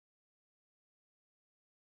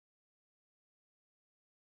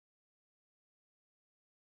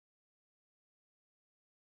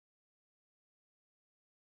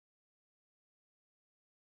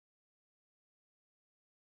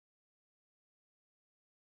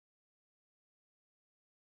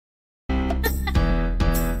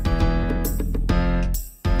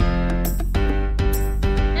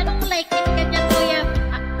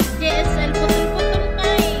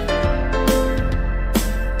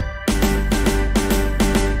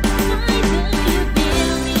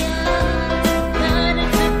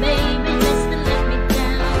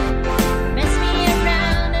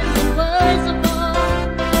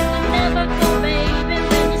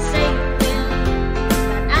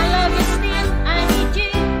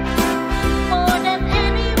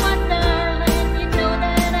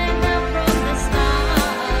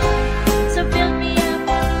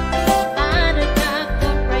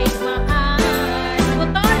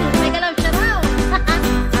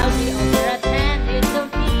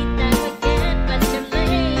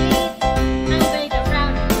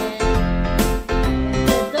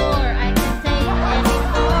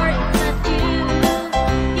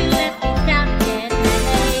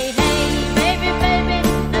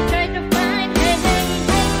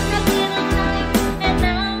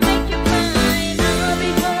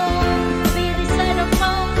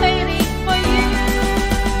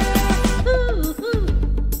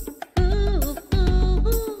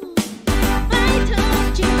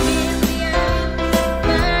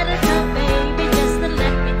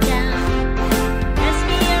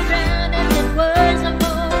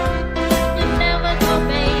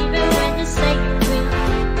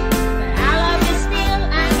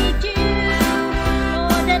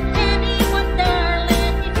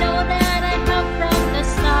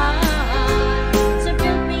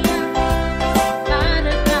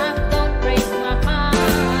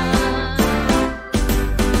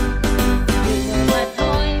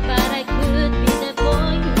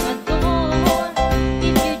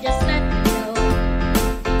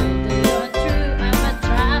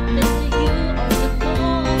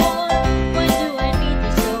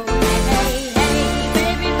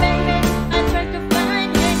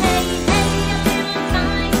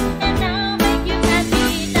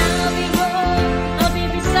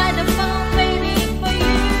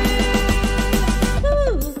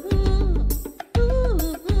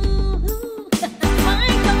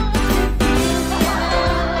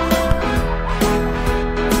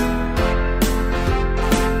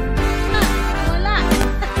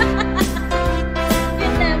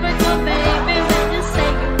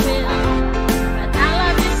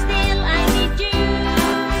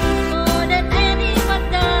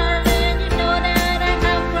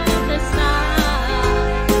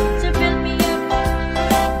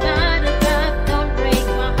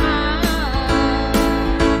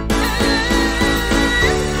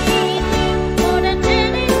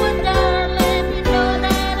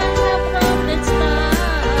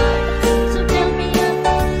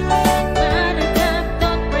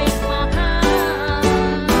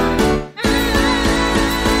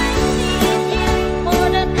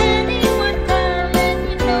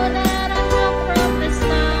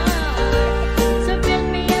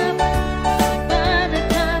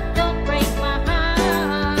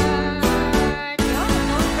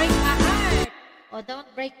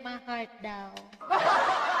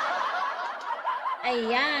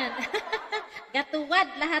Ayan. Gatuwad,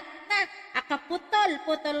 lahat na. Akaputol,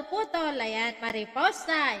 putol-putol. Ayan,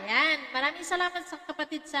 mariposa. Ayan. Maraming salamat sa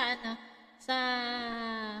kapatid sa sa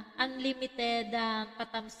unlimited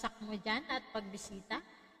patamsak mo dyan at pagbisita.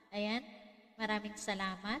 Ayan. Maraming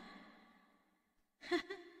salamat.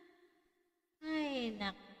 Ay,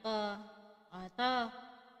 nako. O, to.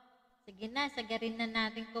 Sige na, sagarin na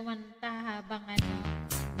natin kumanta habang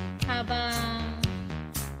habang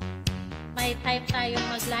may time tayong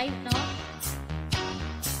mag-live, no?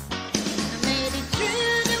 I made it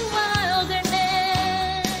through the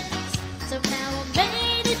wilderness, so now I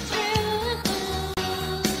made it through.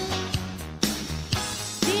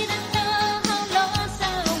 Didn't know how lost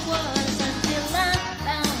I was until I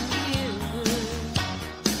found you.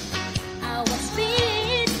 I was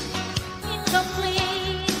feeling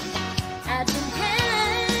incomplete. I didn't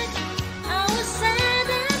have, I was sad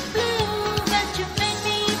and blue, but you made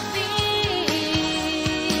me feel.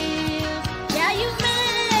 Yeah, you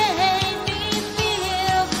made me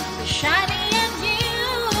feel shiny and new.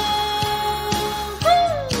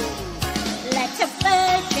 Woo! Like a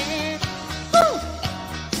virgin. Woo!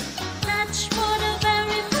 Touch for the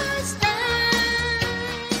very first time.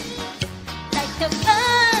 Like a virgin.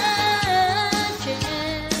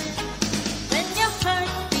 When your heart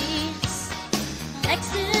beats next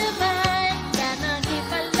to mine, gonna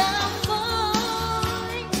give a love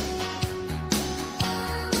boy.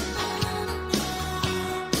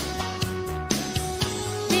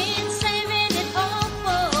 Been saving it all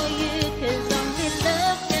for you, 'cause only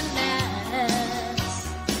love can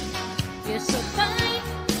last. You're so fine,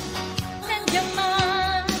 and your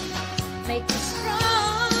mind make me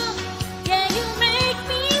strong. Yeah, you make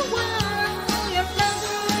me warm, oh, your love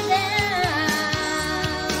through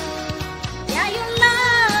down. Yeah, your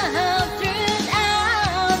love through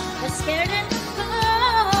out, was scared and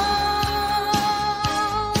cold.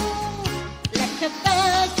 Like a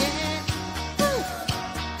virgin, woo,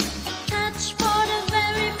 touch for the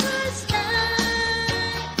very first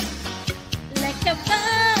time. Like a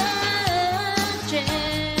virgin,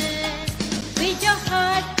 with your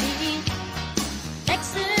heartbeat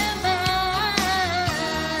next to mine.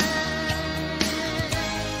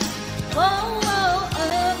 Whoa, whoa,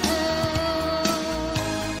 oh, oh.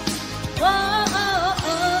 Whoa, oh,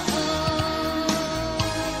 oh, oh.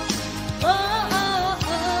 Whoa, oh,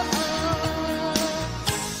 oh, oh.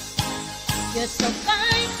 You're so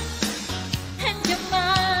fine, and you're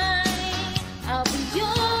mine. I'll be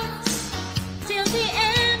yours till the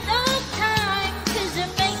end of time, 'cause you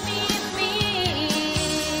make me feel.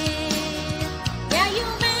 Yeah, you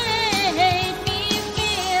made me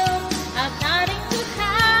feel I'm nothing to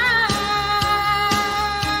hide.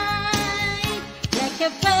 Like a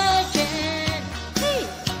virgin, hey,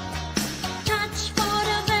 touch for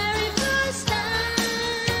the very first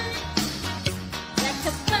time. Like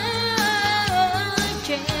a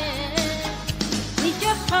virgin, with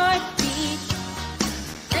your heartbeat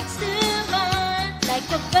next to mine. Like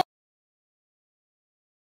a virgin,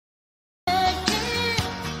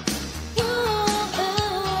 ooh,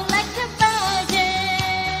 like a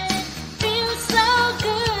virgin, feels so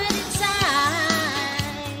good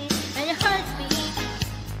inside. And your heart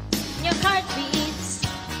beats,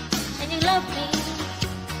 and you love me.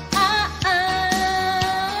 Ah, ah,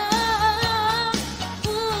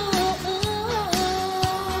 ooh, ooh,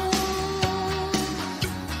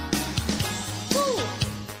 ooh.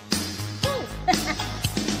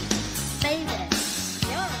 Baby,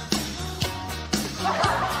 yun.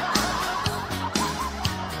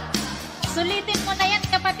 Sulitin mo na yan,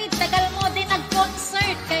 kapatid. Tagal mo din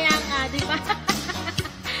nag-concert. Kaya nga, di ba?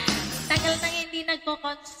 Tagal nang hindi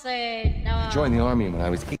nagko-concert. Joined the army when I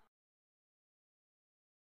was 8.